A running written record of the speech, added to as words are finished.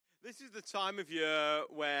This is the time of year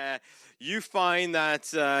where you find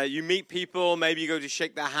that you meet people, maybe you go to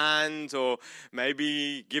shake their hand or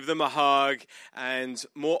maybe give them a hug, and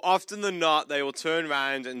more often than not, they will turn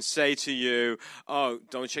around and say to you, "Oh,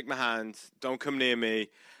 don't shake my hand, don't come near me,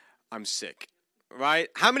 I'm sick." Right?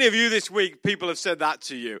 How many of you this week, people have said that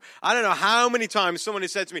to you? I don't know how many times someone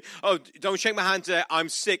has said to me, "Oh, don't shake my hand today, I'm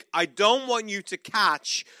sick. I don't want you to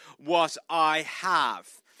catch what I have."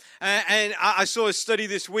 And I saw a study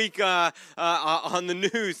this week on the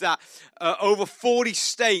news that over 40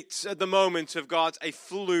 states at the moment have got a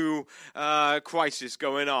flu crisis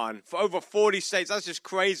going on. For over 40 states, that's just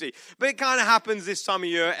crazy. But it kind of happens this time of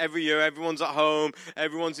year, every year. Everyone's at home,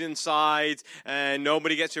 everyone's inside, and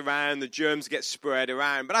nobody gets around. The germs get spread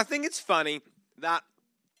around. But I think it's funny that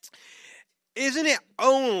isn't it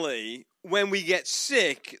only when we get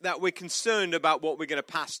sick that we're concerned about what we're going to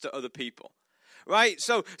pass to other people? Right?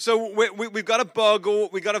 So we've got a bug or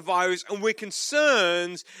we've got a virus, and we're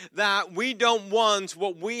concerned that we don't want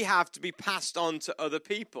what we have to be passed on to other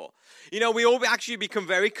people. You know, we all actually become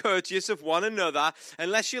very courteous of one another.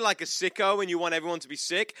 Unless you're like a sicko and you want everyone to be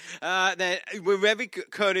sick, then we're very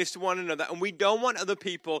courteous to one another, and we don't want other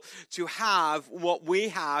people to have what we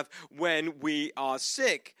have when we are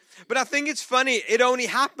sick. But I think it's funny, it only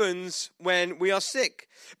happens when we are sick.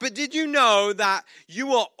 But did you know that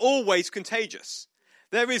you are always contagious?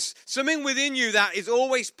 There is something within you that is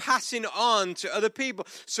always passing on to other people.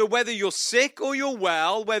 So whether you're sick or you're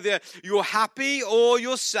well, whether you're happy or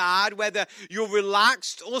you're sad, whether you're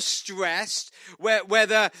relaxed or stressed,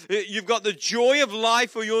 whether you've got the joy of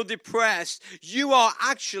life or you're depressed, you are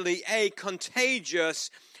actually a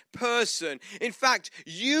contagious person. In fact,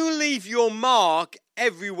 you leave your mark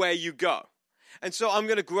everywhere you go. And so I'm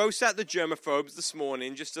going to gross out the germaphobes this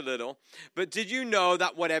morning just a little. But did you know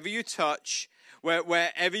that whatever you touch,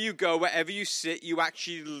 wherever you go, wherever you sit, you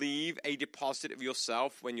actually leave a deposit of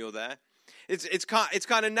yourself when you're there? It's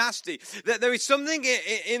kind of nasty. There is something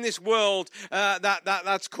in this world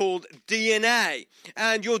that's called DNA.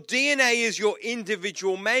 And your DNA is your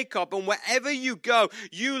individual makeup. And wherever you go,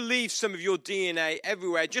 you leave some of your DNA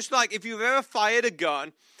everywhere. Just like if you've ever fired a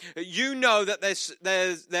gun, you know that there's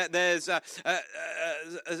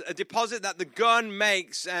a deposit that the gun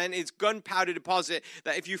makes, and it's gunpowder deposit,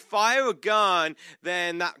 that if you fire a gun,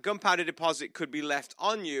 then that gunpowder deposit could be left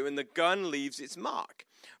on you, and the gun leaves its mark.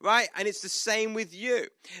 Right? And it's the same with you.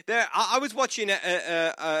 I was watching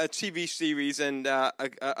a TV series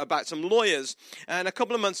about some lawyers. And a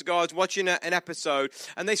couple of months ago, I was watching an episode.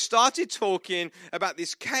 And they started talking about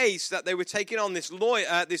this case that they were taking on this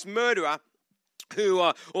murderer,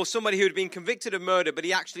 or somebody who had been convicted of murder, but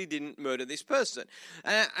he actually didn't murder this person.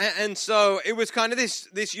 And so it was kind of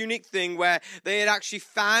this unique thing where they had actually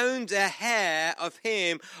found a hair of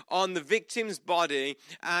him on the victim's body,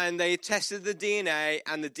 and they tested the DNA,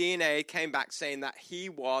 and the DNA came back saying that he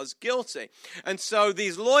was guilty. And so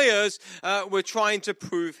these lawyers were trying to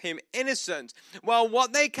prove him innocent. Well,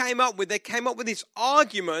 what they came up with this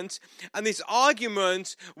argument, and this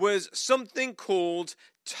argument was something called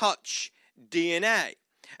touch DNA.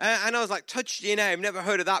 And I was like, touch DNA, I've never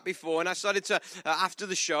heard of that before. And I started to, after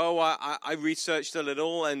the show, I researched a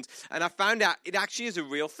little, and I found out it actually is a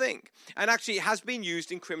real thing. And actually it has been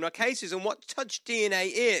used in criminal cases. And what touch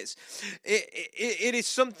DNA is, it is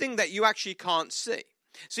something that you actually can't see.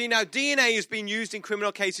 See, now DNA has been used in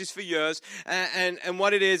criminal cases for years, and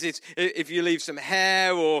what it is, it's if you leave some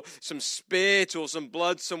hair or some spit or some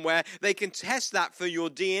blood somewhere, they can test that for your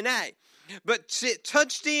DNA. But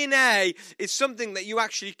touch DNA is something that you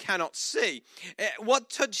actually cannot see. What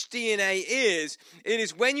touch DNA is, it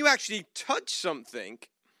is when you actually touch something,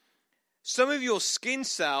 some of your skin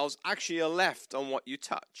cells actually are left on what you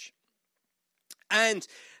touch. And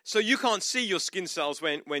so you can't see your skin cells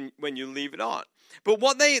when you leave it on. But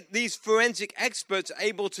what these forensic experts are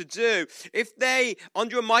able to do, if they,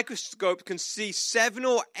 under a microscope, can see 7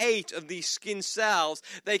 or 8 of these skin cells,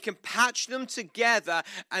 they can patch them together,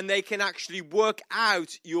 and they can actually work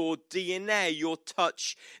out your DNA, your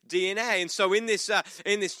touch DNA. And so in this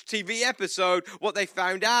TV episode, what they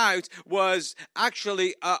found out was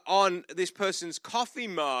actually on this person's coffee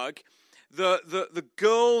mug, the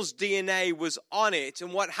girl's DNA was on it.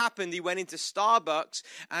 And what happened, he went into Starbucks,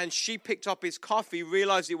 and she picked up his coffee,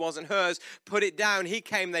 realized it wasn't hers, put it down. He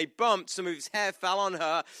came, they bumped, some of his hair fell on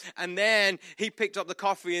her, and then he picked up the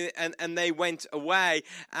coffee, and they went away,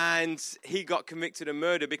 and he got convicted of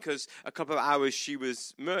murder because a couple of hours she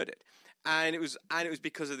was murdered. And it was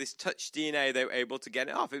because of this touch DNA they were able to get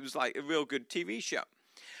it off. It was like a real good TV show.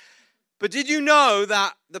 But did you know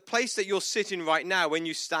that the place that you're sitting right now, when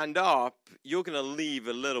you stand up, you're going to leave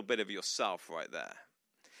a little bit of yourself right there?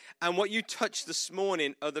 And what you touched this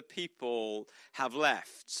morning, other people have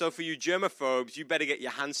left. So for you germaphobes, you better get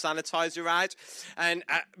your hand sanitizer out. And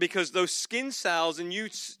because those skin cells, and you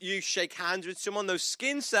shake hands with someone, those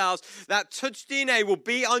skin cells, that touch DNA will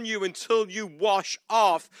be on you until you wash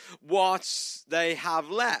off what they have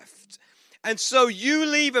left. And so you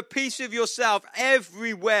leave a piece of yourself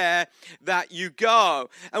everywhere that you go.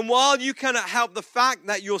 And while you cannot help the fact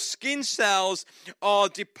that your skin cells are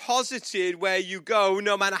deposited where you go,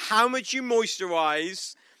 no matter how much you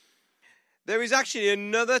moisturize, there is actually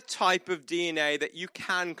another type of DNA that you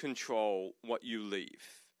can control what you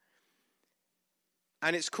leave.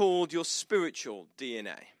 And it's called your spiritual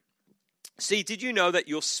DNA. See, did you know that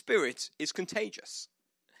your spirit is contagious?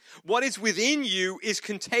 What is within you is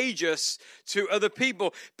contagious to other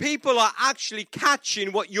people. People are actually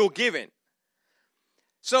catching what you're giving.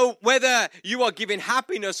 So whether you are giving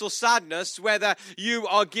happiness or sadness, whether you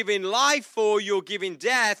are giving life or you're giving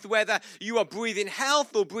death, whether you are breathing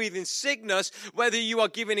health or breathing sickness, whether you are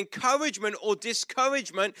giving encouragement or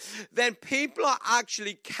discouragement, then people are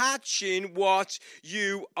actually catching what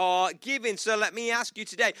you are giving. So let me ask you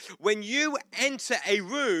today, when you enter a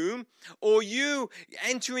room or you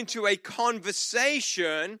enter into a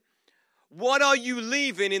conversation, what are you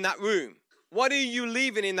leaving in that room? What are you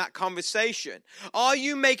leaving in that conversation? Are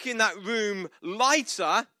you making that room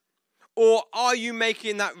lighter, or are you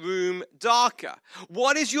making that room darker?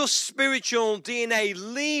 What is your spiritual DNA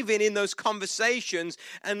leaving in those conversations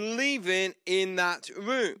and leaving in that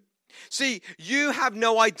room? See, you have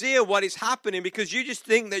no idea what is happening because you just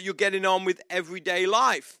think that you're getting on with everyday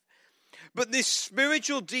life. But this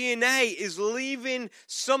spiritual DNA is leaving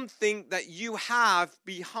something that you have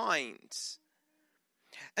behind.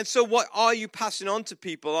 And so what are you passing on to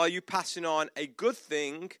people? Are you passing on a good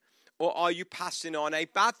thing, or are you passing on a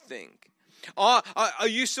bad thing? Are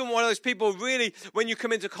you one of those people, really, when you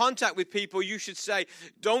come into contact with people, you should say,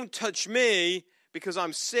 don't touch me because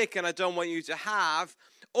I'm sick and I don't want you to have,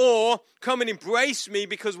 or come and embrace me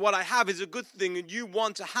because what I have is a good thing and you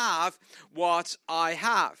want to have what I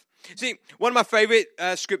have. See, one of my favorite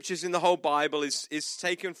scriptures in the whole Bible is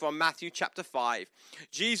taken from Matthew chapter 5.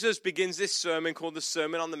 Jesus begins this sermon called the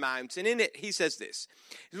Sermon on the Mount. And in it, he says this.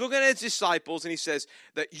 He's looking at his disciples and he says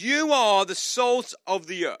that you are the salt of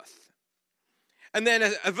the earth. And then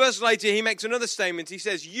a verse later, he makes another statement. He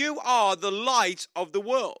says, you are the light of the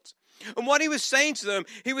world. And what he was saying to them,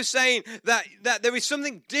 he was saying that there is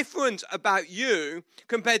something different about you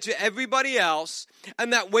compared to everybody else,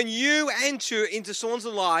 and that when you enter into someone's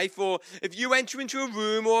life, or if you enter into a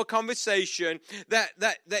room or a conversation, that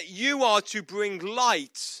you are to bring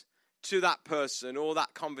light to that person or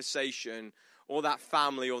that conversation or that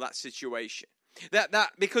family or that situation. That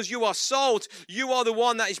because you are salt, you are the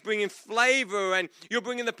one that is bringing flavor, and you're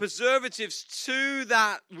bringing the preservatives to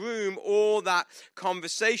that room or that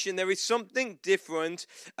conversation. There is something different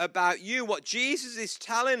about you. What Jesus is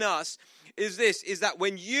telling us is this, is that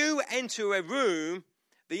when you enter a room,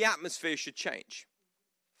 the atmosphere should change.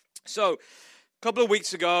 So, a couple of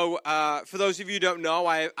weeks ago, for those of you who don't know,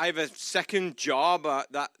 I have a second job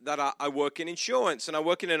that I work in insurance, and I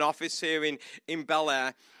work in an office here in Bel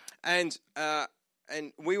Air. And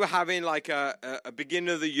we were having like a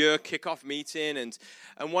beginning of the year kickoff meeting, and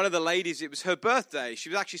one of the ladies, it was her birthday. She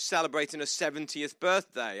was actually celebrating her 70th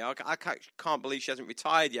birthday. I can't believe she hasn't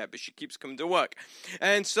retired yet, but she keeps coming to work.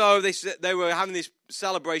 And so they were having this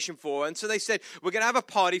celebration for her, and so they said, we're going to have a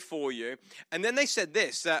party for you. And then they said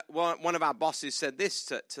this, that one of our bosses said this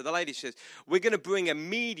to the lady. She says, we're going to bring a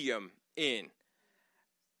medium in,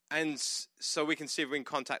 and so we can see if we can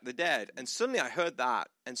contact the dead. And suddenly I heard that,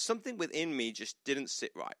 and something within me just didn't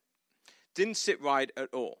sit right. Didn't sit right at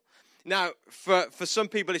all. Now, for some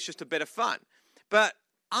people, it's just a bit of fun. But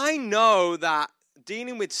I know that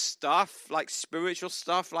dealing with stuff, like spiritual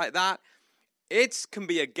stuff like that, it can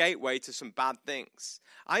be a gateway to some bad things.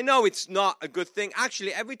 I know it's not a good thing.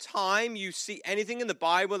 Actually, every time you see anything in the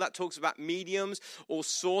Bible that talks about mediums or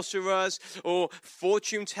sorcerers or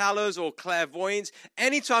fortune tellers or clairvoyants,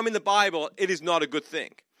 anytime in the Bible, it is not a good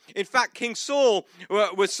thing. In fact, King Saul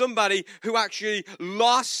was somebody who actually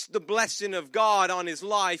lost the blessing of God on his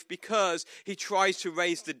life because he tries to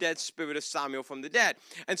raise the dead spirit of Samuel from the dead.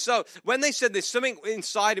 And so when they said this, something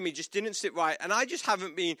inside of me just didn't sit right. And I just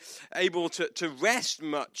haven't been able to rest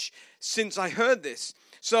much since I heard this.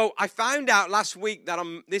 So I found out last week that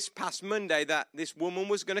on this past Monday that this woman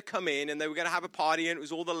was going to come in, and they were going to have a party, and it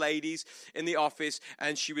was all the ladies in the office,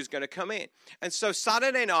 and she was going to come in. And so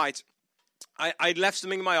Saturday night, I left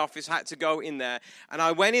something in my office, I had to go in there, and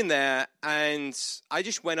I went in there, and I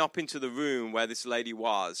just went up into the room where this lady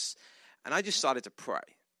was, and I just started to pray.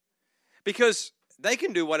 Because they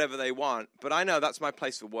can do whatever they want, but I know that's my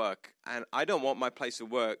place of work, and I don't want my place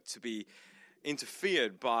of work to be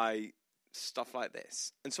interfered by stuff like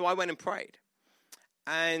this. And so I went and prayed.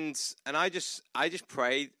 And I just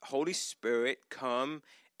prayed, Holy Spirit, come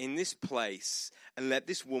in this place and let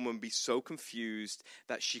this woman be so confused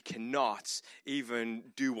that she cannot even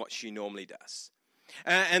do what she normally does.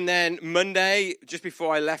 And then Monday, just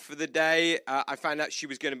before I left for the day, I found out she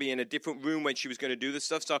was going to be in a different room when she was going to do this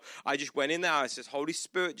stuff. So I just went in there. I said, Holy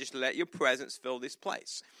Spirit, just let your presence fill this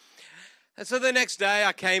place. And so the next day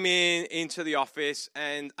I came into the office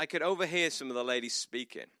and I could overhear some of the ladies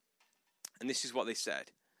speaking. And this is what they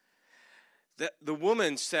said. The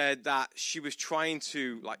woman said that she was trying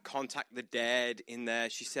to contact the dead in there.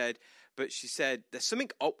 She said, there's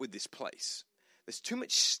something up with this place. There's too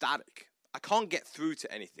much static. I can't get through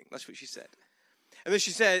to anything. That's what she said. And then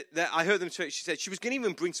she said that I heard them say, she said she was going to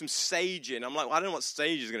even bring some sage in. I'm like, well, I don't know what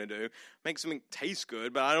sage is going to do. Make something taste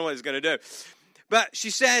good, but I don't know what it's going to do. But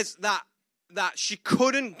she says that she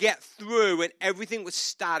couldn't get through and everything was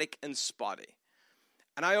static and spotty.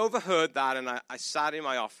 And I overheard that and I sat in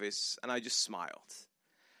my office and I just smiled.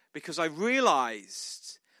 Because I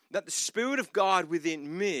realized that the Spirit of God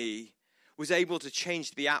within me was able to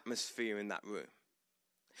change the atmosphere in that room.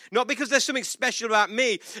 Not because there's something special about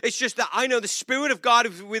me. It's just that I know the Spirit of God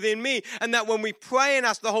is within me. And that when we pray and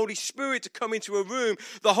ask the Holy Spirit to come into a room,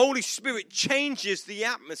 the Holy Spirit changes the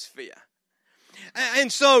atmosphere.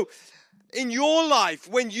 And so in your life,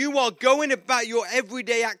 when you are going about your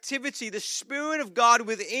everyday activity, the Spirit of God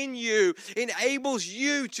within you enables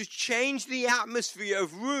you to change the atmosphere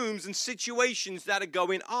of rooms and situations that are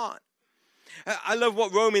going on. I love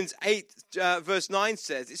what Romans 8 verse 9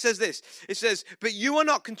 says. It says this. It says, but you are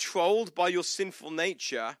not controlled by your sinful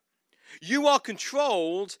nature. You are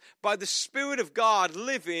controlled by the Spirit of God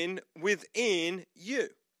living within you.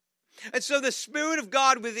 And so the Spirit of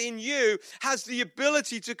God within you has the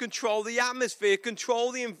ability to control the atmosphere,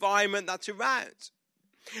 control the environment that's around.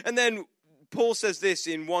 And then Paul says this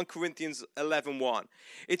in 1 Corinthians 11:1.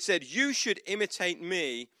 It said, you should imitate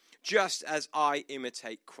me just as I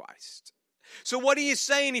imitate Christ. So what he is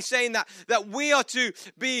saying, he's saying that we are to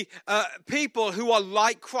be people who are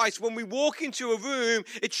like Christ. When we walk into a room,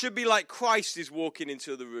 it should be like Christ is walking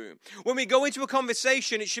into the room. When we go into a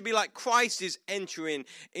conversation, it should be like Christ is entering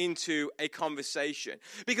into a conversation.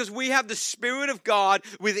 Because we have the Spirit of God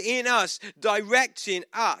within us, directing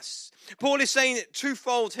us. Paul is saying it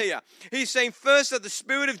twofold here. He's saying first that the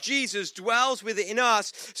Spirit of Jesus dwells within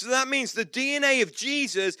us. So that means the DNA of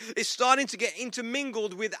Jesus is starting to get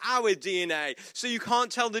intermingled with our DNA. So you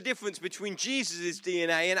can't tell the difference between Jesus'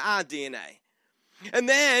 DNA and our DNA. And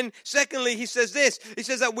then, secondly, he says this. He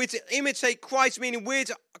says that we're to imitate Christ, meaning we're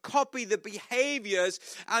to copy the behaviors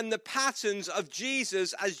and the patterns of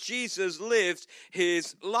Jesus as Jesus lived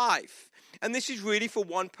his life. And this is really for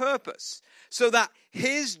one purpose. So that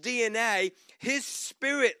his DNA, his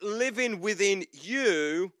Spirit living within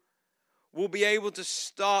you will be able to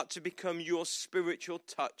start to become your spiritual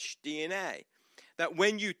touch DNA. That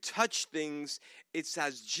when you touch things, it's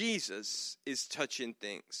as Jesus is touching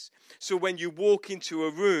things. So when you walk into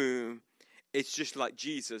a room, it's just like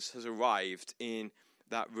Jesus has arrived in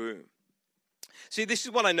that room. See, this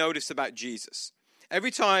is what I noticed about Jesus.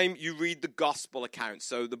 Every time you read the gospel accounts,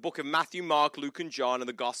 so the book of Matthew, Mark, Luke, and John are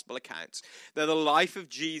the gospel accounts. They're the life of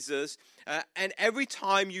Jesus. And every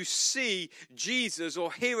time you see Jesus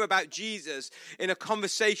or hear about Jesus in a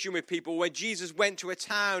conversation with people, when Jesus went to a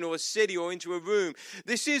town or a city or into a room,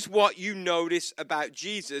 this is what you notice about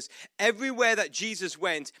Jesus. Everywhere that Jesus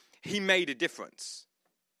went, he made a difference.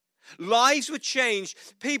 Lives were changed.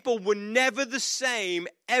 People were never the same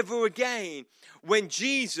ever again when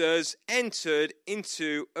Jesus entered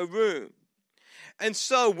into a room. And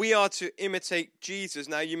so we are to imitate Jesus.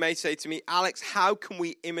 Now you may say to me, Alex, how can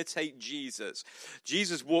we imitate Jesus?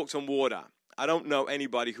 Jesus walked on water. I don't know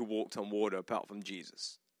anybody who walked on water apart from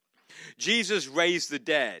Jesus. Jesus raised the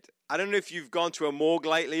dead. I don't know if you've gone to a morgue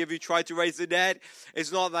lately. Have you tried to raise the dead?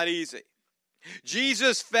 It's not that easy.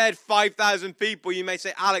 Jesus fed 5,000 people. You may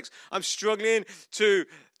say, Alex, I'm struggling to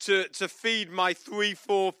feed my 3,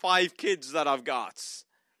 4, 5 kids that I've got.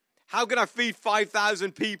 How can I feed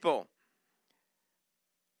 5,000 people?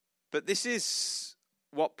 But this is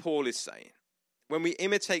what Paul is saying. When we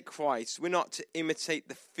imitate Christ, we're not to imitate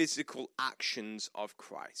the physical actions of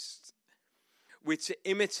Christ. We're to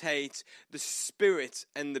imitate the spirit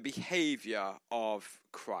and the behavior of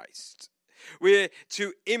Christ. We're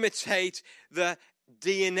to imitate the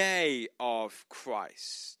DNA of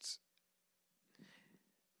Christ.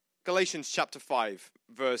 Galatians chapter 5,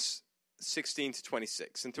 verse 16 to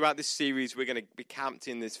 26. And throughout this series, we're going to be camped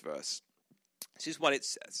in this verse. This is what it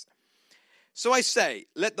says. So I say,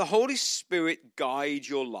 let the Holy Spirit guide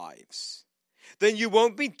your lives. Then you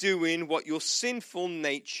won't be doing what your sinful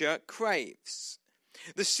nature craves.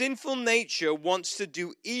 The sinful nature wants to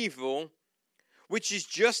do evil, which is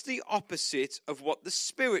just the opposite of what the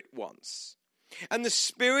Spirit wants. And the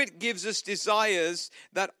Spirit gives us desires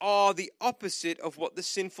that are the opposite of what the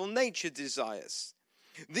sinful nature desires.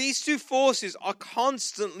 These two forces are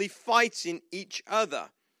constantly fighting each other.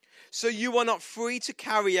 So you are not free to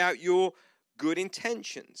carry out your good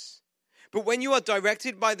intentions. But when you are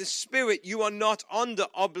directed by the Spirit, you are not under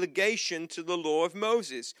obligation to the law of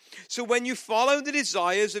Moses. So when you follow the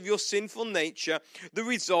desires of your sinful nature, the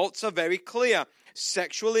results are very clear.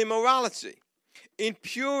 Sexual immorality,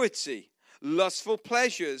 impurity, lustful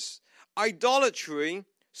pleasures, idolatry,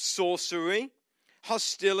 sorcery,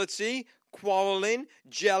 hostility, quarreling,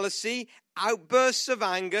 jealousy, outbursts of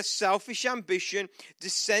anger, selfish ambition,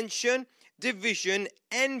 dissension, division,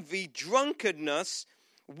 envy, drunkenness,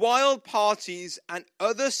 wild parties, and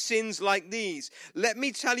other sins like these. Let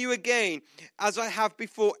me tell you again, as I have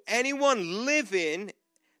before, anyone living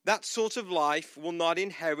that sort of life will not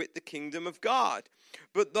inherit the kingdom of God.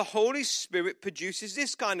 But the Holy Spirit produces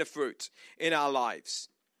this kind of fruit in our lives: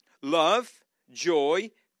 love,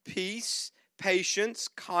 joy, peace, patience,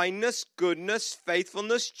 kindness, goodness,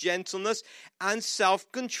 faithfulness, gentleness, and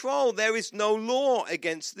self-control. There is no law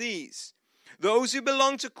against these. Those who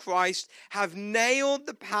belong to Christ have nailed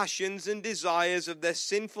the passions and desires of their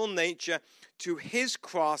sinful nature to his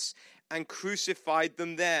cross and crucified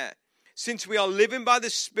them there. Since we are living by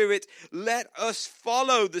the Spirit, let us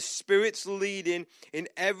follow the Spirit's leading in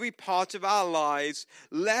every part of our lives.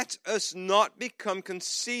 Let us not become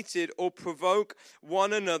conceited or provoke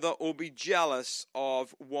one another or be jealous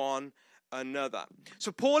of one another.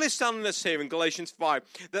 So Paul is telling us here in Galatians 5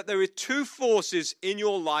 that there are two forces in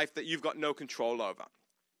your life that you've got no control over.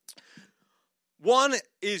 One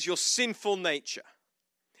is your sinful nature.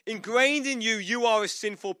 Ingrained in you, you are a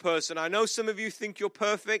sinful person. I know some of you think you're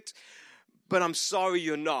perfect, but I'm sorry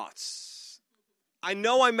you're not. I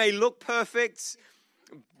know I may look perfect,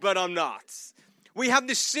 but I'm not. We have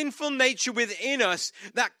this sinful nature within us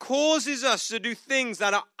that causes us to do things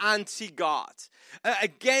that are anti-God,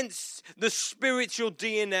 against the spiritual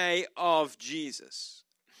DNA of Jesus.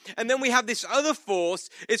 And then we have this other force.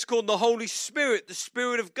 It's called the Holy Spirit, the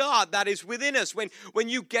Spirit of God that is within us. When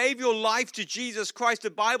you gave your life to Jesus Christ, the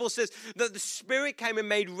Bible says that the Spirit came and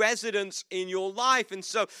made residence in your life. And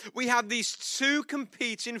so we have these two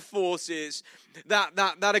competing forces that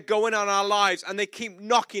are going on in our lives, and they keep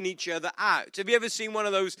knocking each other out. Have you ever seen one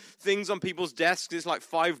of those things on people's desks? There's like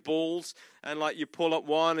 5 balls, and like you pull up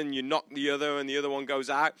one and you knock the other and the other one goes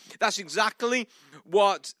out. That's exactly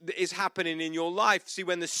what is happening in your life. See,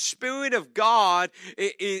 when the Spirit of God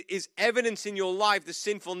is evidence in your life, the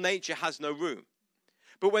sinful nature has no room.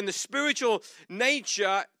 But when the spiritual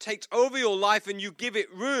nature takes over your life and you give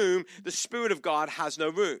it room, the Spirit of God has no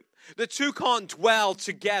room. The two can't dwell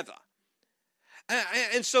together.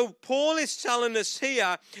 And so Paul is telling us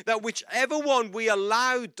here that whichever one we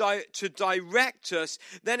allow to direct us,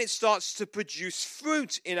 then it starts to produce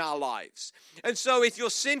fruit in our lives. And so if your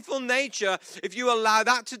sinful nature, if you allow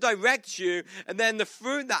that to direct you, and then the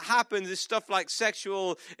fruit that happens is stuff like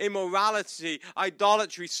sexual immorality,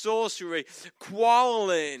 idolatry, sorcery,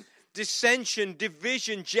 quarreling, dissension,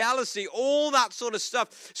 division, jealousy, all that sort of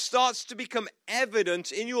stuff starts to become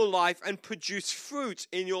evident in your life and produce fruit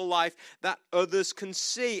in your life that others can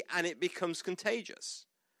see, and it becomes contagious.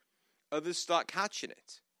 Others start catching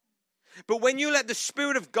it. But when you let the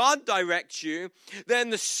Spirit of God direct you, then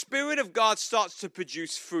the Spirit of God starts to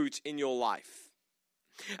produce fruit in your life.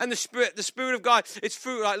 And the Spirit of God, it's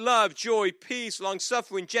fruit like love, joy, peace,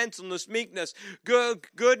 long-suffering, gentleness, meekness,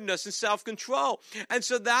 goodness, and self-control. And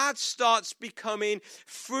so that starts becoming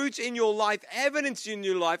fruit in your life, evidence in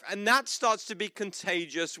your life, and that starts to be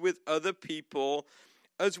contagious with other people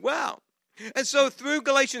as well. And so through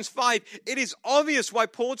Galatians 5, it is obvious why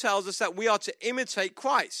Paul tells us that we are to imitate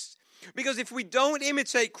Christ. Because if we don't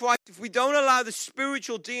imitate Christ, if we don't allow the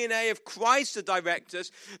spiritual DNA of Christ to direct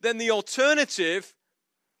us, then the alternative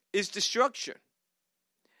is destruction.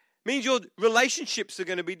 It means your relationships are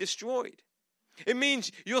going to be destroyed. It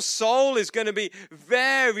means your soul is going to be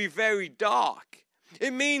very, very dark.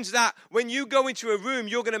 It means that when you go into a room,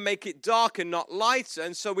 you're going to make it dark and not lighter.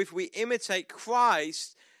 And so if we imitate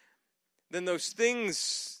Christ, then those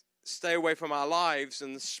things stay away from our lives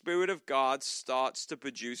and the Spirit of God starts to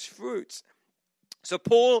produce fruit. So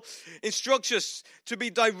Paul instructs us to be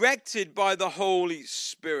directed by the Holy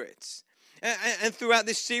Spirit. And throughout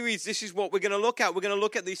this series, this is what we're going to look at. We're going to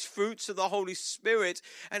look at these fruits of the Holy Spirit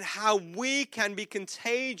and how we can be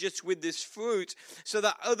contagious with this fruit so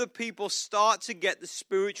that other people start to get the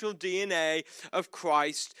spiritual DNA of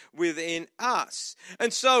Christ within us.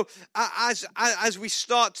 And so as we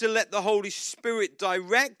start to let the Holy Spirit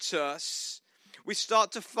direct us, we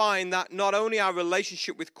start to find that not only our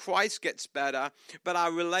relationship with Christ gets better, but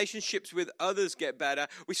our relationships with others get better.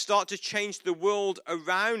 We start to change the world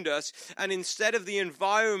around us, and instead of the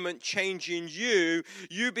environment changing you,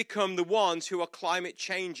 you become the ones who are climate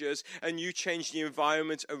changers, and you change the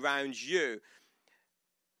environment around you.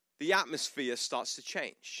 The atmosphere starts to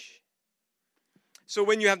change. So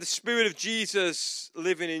when you have the Spirit of Jesus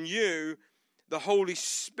living in you, the Holy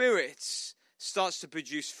Spirit starts to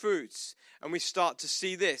produce fruits. And we start to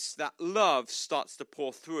see this, that love starts to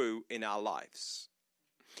pour through in our lives.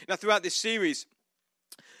 Now, throughout this series,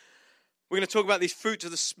 we're going to talk about these fruits of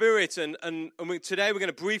the Spirit. And today we're going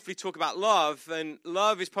to briefly talk about love. And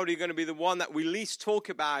love is probably going to be the one that we least talk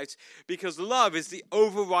about because love is the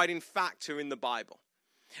overriding factor in the Bible.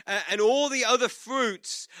 And all the other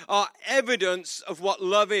fruits are evidence of what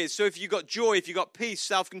love is. So if you've got joy, if you've got peace,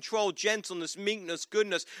 self-control, gentleness, meekness,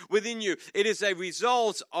 goodness within you, it is a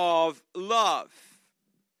result of love.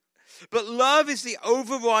 But love is the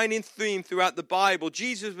overriding theme throughout the Bible.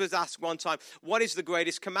 Jesus was asked one time, what is the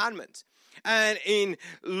greatest commandment? And in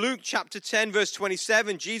Luke chapter 10, verse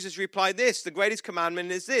 27, Jesus replied this, the greatest commandment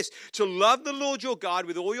is this, to love the Lord your God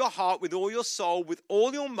with all your heart, with all your soul, with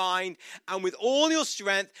all your mind, and with all your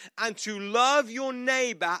strength, and to love your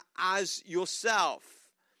neighbor as yourself.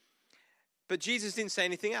 But Jesus didn't say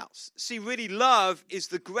anything else. See, really, love is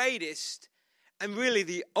the greatest and really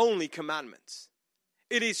the only commandment.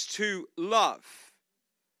 It is to love.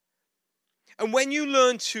 And when you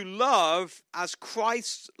learn to love as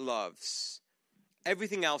Christ loves,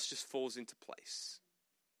 everything else just falls into place.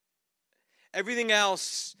 Everything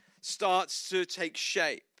else starts to take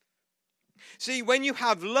shape. See, when you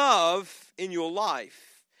have love in your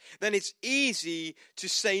life, then it's easy to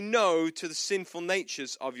say no to the sinful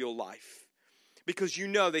natures of your life because you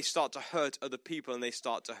know they start to hurt other people and they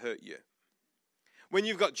start to hurt you. When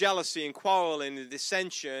you've got jealousy and quarreling and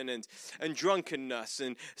dissension and drunkenness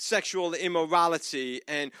and sexual immorality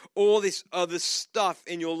and all this other stuff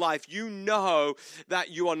in your life, you know that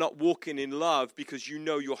you are not walking in love because you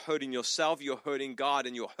know you're hurting yourself, you're hurting God,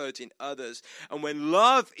 and you're hurting others. And when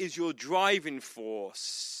love is your driving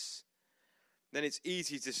force, then it's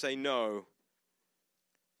easy to say no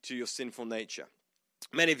to your sinful nature.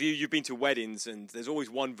 Many of you, you've been to weddings, and there's always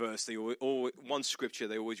one verse, one scripture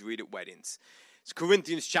they always read at weddings. It's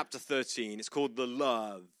Corinthians chapter 13. It's called the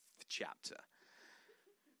love chapter.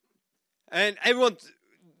 And everyone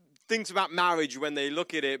thinks about marriage when they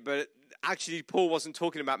look at it, but actually Paul wasn't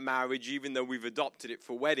talking about marriage, even though we've adopted it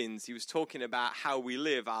for weddings. He was talking about how we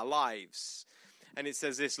live our lives. And it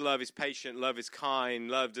says this, love is patient, love is kind,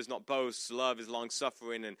 love does not boast, love is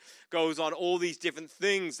long-suffering, and goes on all these different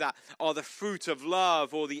things that are the fruit of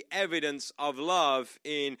love or the evidence of love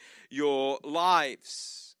in your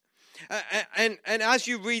lives. And as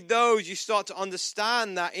you read those, you start to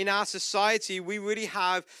understand that in our society, we really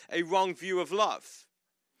have a wrong view of love.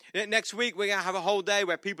 Next week, we're going to have a whole day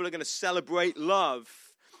where people are going to celebrate love.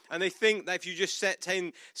 And they think that if you just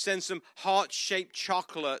send some heart-shaped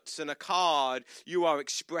chocolates and a card, you are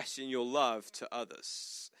expressing your love to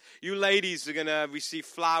others. You ladies are going to receive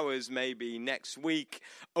flowers maybe next week,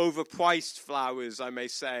 overpriced flowers, I may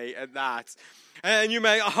say, at that. And you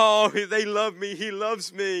may, oh, they love me, he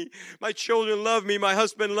loves me, my children love me, my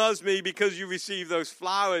husband loves me because you receive those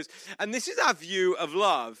flowers. And this is our view of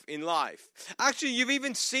love in life. Actually, you've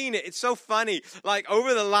even seen it. It's so funny. Like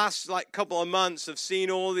over the last couple of months, I've seen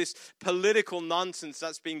all this political nonsense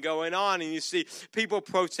that's been going on. And you see people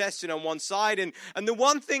protesting on one side. And the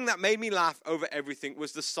one thing that made me laugh over everything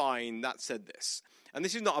was the sign that said this. And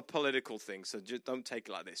this is not a political thing, so just don't take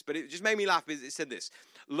it like this. But it just made me laugh because it said this.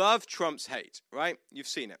 Love trumps hate, right? You've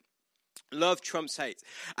seen it. Love trumps hate.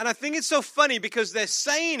 And I think it's so funny because they're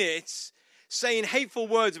saying hateful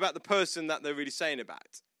words about the person that they're really saying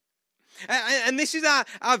about. And this is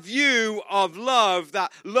our view of love,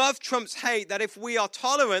 that love trumps hate, that if we are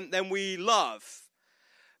tolerant, then we love.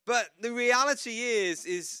 But the reality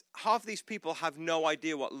is half these people have no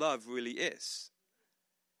idea what love really is.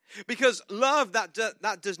 Because love that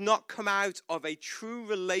does not come out of a true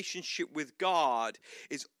relationship with God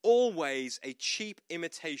is always a cheap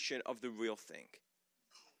imitation of the real thing.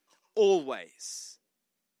 Always.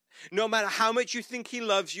 No matter how much you think he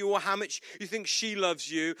loves you or how much you think she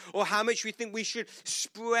loves you or how much we think we should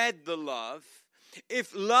spread the love,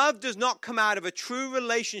 If love does not come out of a true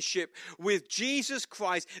relationship with Jesus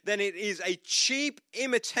Christ, then it is a cheap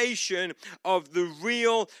imitation of the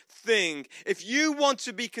real thing. If you want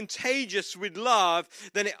to be contagious with love,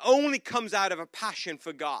 then it only comes out of a passion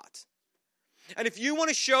for God. And if you want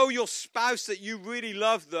to show your spouse that you really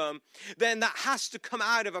love them, then that has to come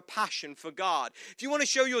out of a passion for God. If you want to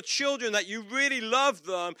show your children that you really love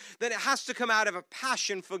them, then it has to come out of a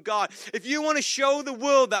passion for God. If you want to show the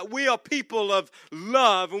world that we are people of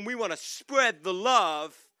love and we want to spread the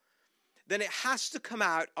love, then it has to come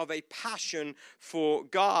out of a passion for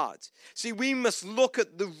God. See, we must look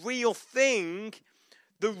at the real thing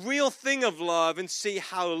of love, and see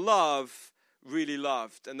how love really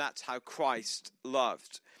loved, and that's how Christ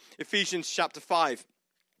loved. Ephesians chapter 5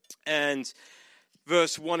 and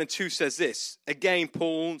verse 1 and 2 says this. Again,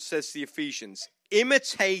 Paul says to the Ephesians,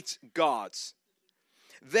 imitate God.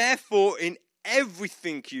 Therefore, in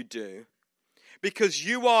everything you do, because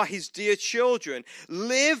you are his dear children,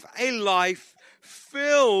 live a life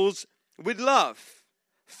filled with love,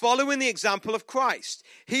 following the example of Christ.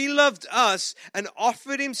 He loved us and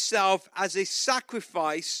offered himself as a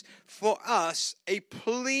sacrifice for us, a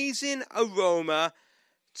pleasing aroma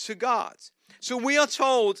to God. So we are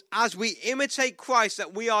told, as we imitate Christ,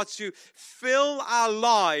 that we are to fill our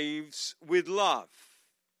lives with love.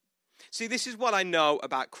 See, this is what I know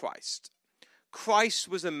about Christ. Christ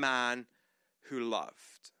was a man who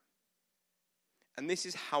loved. And this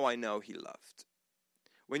is how I know he loved.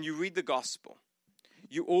 When you read the gospel,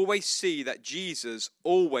 you always see that Jesus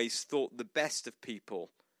always thought the best of people,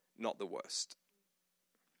 not the worst.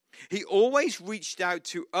 He always reached out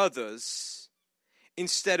to others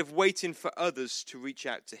instead of waiting for others to reach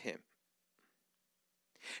out to him.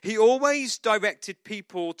 He always directed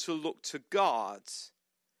people to look to God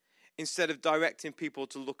instead of directing people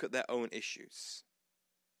to look at their own issues.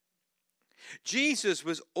 Jesus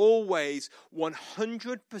was always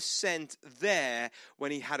 100% there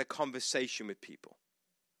when he had a conversation with people.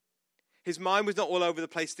 His mind was not all over the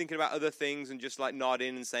place thinking about other things and just like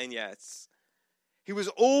nodding and saying yes. He was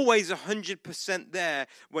always 100% there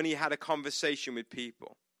when he had a conversation with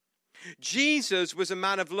people. Jesus was a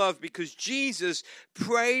man of love because Jesus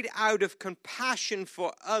prayed out of compassion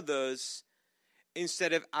for others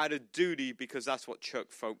instead of out of duty, because that's what church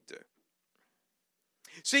folk do.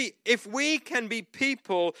 See, if we can be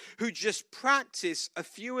people who just practice a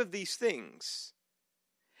few of these things,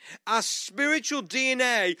 our spiritual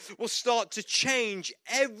DNA will start to change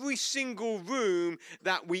every single room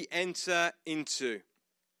that we enter into.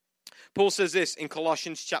 Paul says this in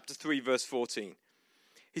Colossians chapter 3, verse 14.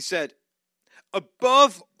 He said,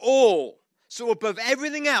 above all, so above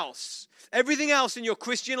everything else in your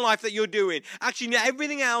Christian life that you're doing, actually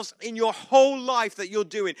everything else in your whole life that you're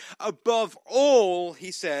doing, above all,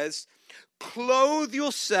 he says, clothe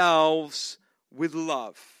yourselves with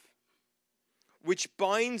love, which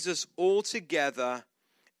binds us all together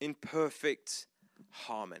in perfect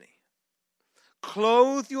harmony.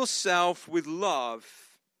 Clothe yourself with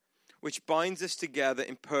love, which binds us together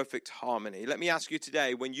in perfect harmony. Let me ask you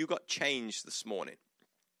today, when you got changed this morning,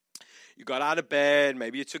 you got out of bed,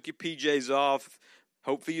 maybe you took your PJs off,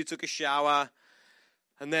 hopefully you took a shower,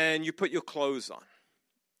 and then you put your clothes on.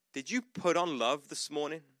 Did you put on love this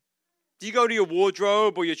morning? Do you go to your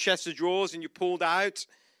wardrobe or your chest of drawers and you pulled out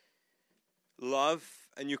love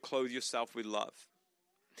and you clothe yourself with love?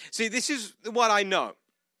 See, this is what I know.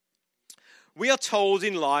 We are told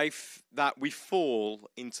in life that we fall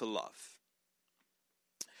into love.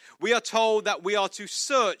 We are told that we are to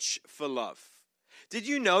search for love. Did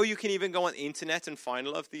you know you can even go on the internet and find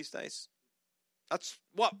love these days? That's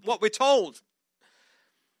what we're told.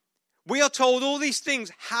 We are told all these things,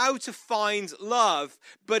 how to find love,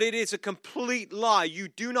 but it is a complete lie. You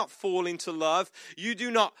do not fall into love. You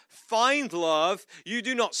do not find love. You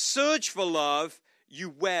do not search for love. You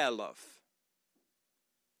wear love.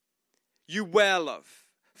 You wear love.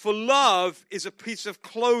 For love is a piece of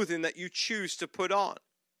clothing that you choose to put on.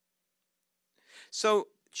 So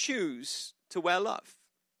choose to wear love.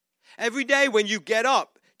 Every day when you get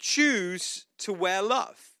up, choose to wear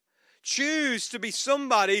love. Choose to be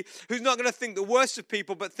somebody who's not going to think the worst of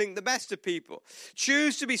people, but think the best of people.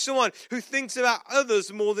 Choose to be someone who thinks about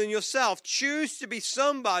others more than yourself. Choose to be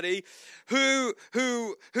somebody who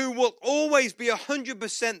will always be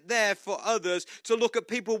 100% there for others, to look at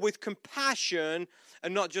people with compassion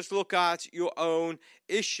and not just look at your own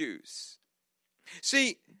issues.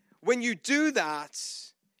 See, when you do that,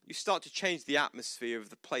 you start to change the atmosphere of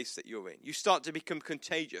the place that you're in. You start to become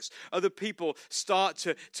contagious. Other people start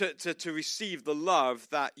to receive the love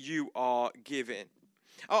that you are giving.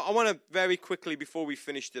 I want to very quickly, before we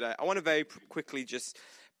finish today, I want to very quickly just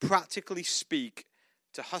practically speak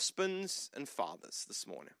to husbands and fathers this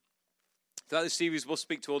morning. Throughout the series, we'll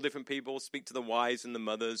speak to all different people, speak to the wives and the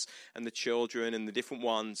mothers and the children and the different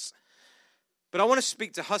ones. But I want to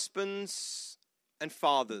speak to husbands and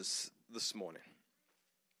fathers this morning.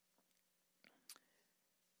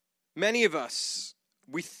 Many of us,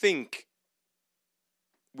 we think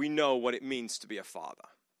we know what it means to be a father.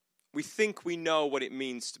 We think we know what it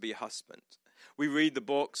means to be a husband. We read the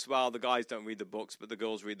books. Well, the guys don't read the books, but the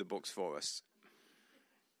girls read the books for us.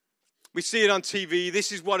 We see it on TV.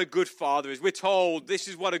 This is what a good father is. We're told this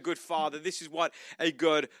is what a good father, this is what a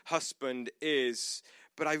good husband is.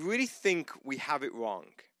 But I really think we have it wrong.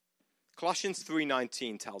 Colossians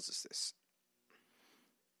 3:19 tells us this.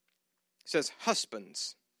 It says,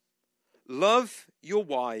 husbands, love your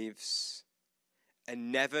wives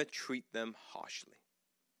and never treat them harshly.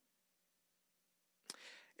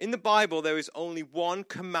 In the Bible, there is only one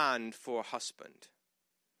command for a husband,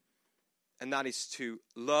 and that is to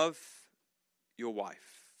love your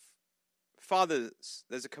wife. Fathers,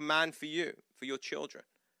 there's a command for you, for your children,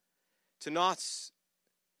 to not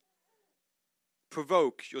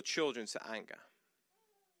provoke your children to anger.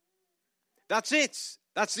 That's it.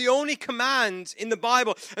 That's the only command in the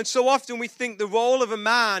Bible. And so often we think the role of a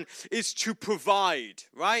man is to provide,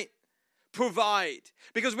 right? Provide.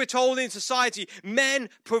 Because we're told in society, men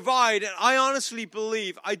provide. And I honestly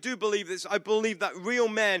believe, I do believe this, I believe that real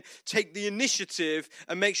men take the initiative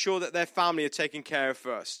and make sure that their family are taken care of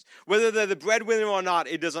first. Whether they're the breadwinner or not,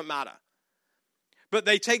 it doesn't matter. But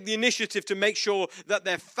they take the initiative to make sure that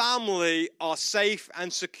their family are safe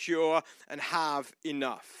and secure and have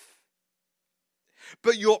enough.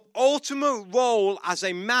 But your ultimate role as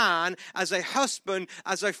a man, as a husband,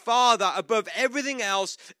 as a father, above everything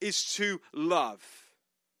else, is to love.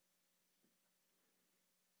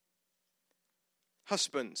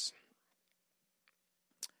 Husbands,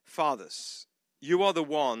 fathers, you are the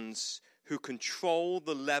ones who control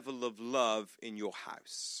the level of love in your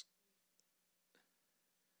house.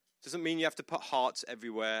 Doesn't mean you have to put hearts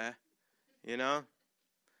everywhere, you know?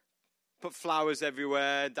 Put flowers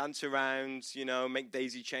everywhere, dance around, make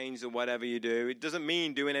daisy chains or whatever you do. It doesn't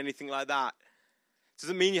mean doing anything like that. It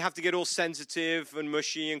doesn't mean you have to get all sensitive and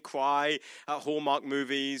mushy and cry at Hallmark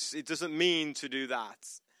movies. It doesn't mean to do that.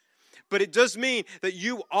 But it does mean that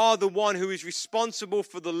you are the one who is responsible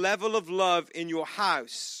for the level of love in your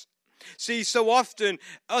house. See, so often,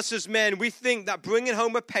 us as men, we think that bringing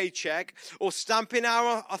home a paycheck or stamping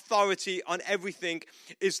our authority on everything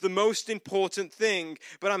is the most important thing.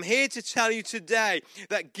 But I'm here to tell you today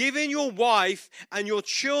that giving your wife and your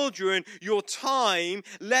children your time,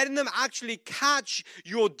 letting them actually catch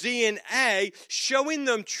your DNA, showing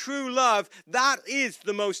them true love, that is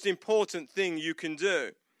the most important thing you can do.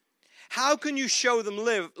 How can you show them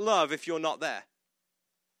love if you're not there?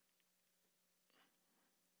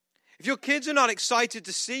 If your kids are not excited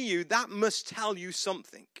to see you, that must tell you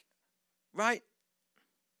something, right?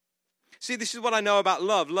 See, this is what I know about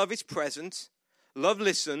love. Love is present. Love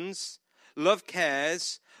listens. Love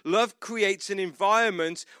cares. Love creates an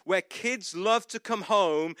environment where kids love to come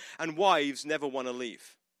home and wives never want to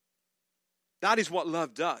leave. That is what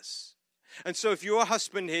love does. And so if you're a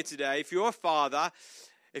husband here today, if you're a father,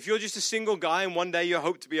 if you're just a single guy and one day you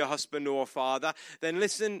hope to be a husband or a father, then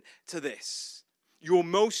listen to this. Your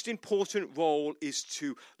most important role is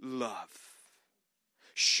to love.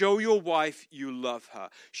 Show your wife you love her.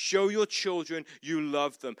 Show your children you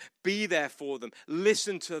love them. Be there for them.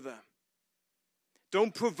 Listen to them.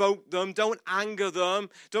 Don't provoke them. Don't anger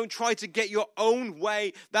them. Don't try to get your own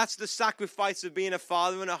way. That's the sacrifice of being a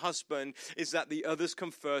father and a husband, is that the others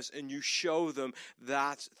come first and you show them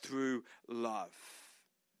that through love.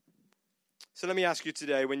 So let me ask you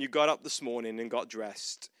today, when you got up this morning and got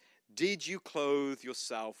dressed, did you clothe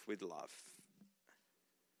yourself with love?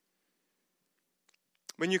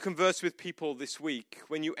 When you converse with people this week,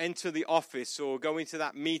 when you enter the office or go into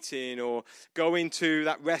that meeting or go into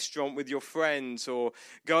that restaurant with your friends or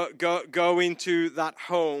go into that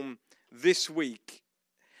home this week,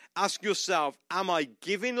 ask yourself, am I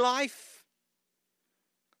giving life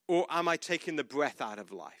or am I taking the breath out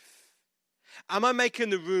of life? Am I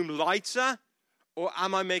making the room lighter or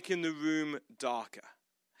am I making the room darker?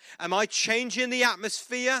 Am I changing the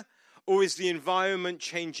atmosphere or is the environment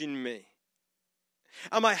changing me?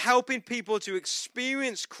 Am I helping people to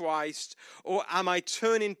experience Christ or am I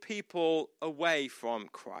turning people away from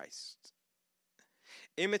Christ?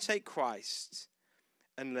 Imitate Christ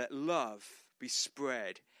and let love be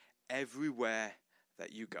spread everywhere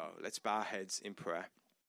that you go. Let's bow our heads in prayer.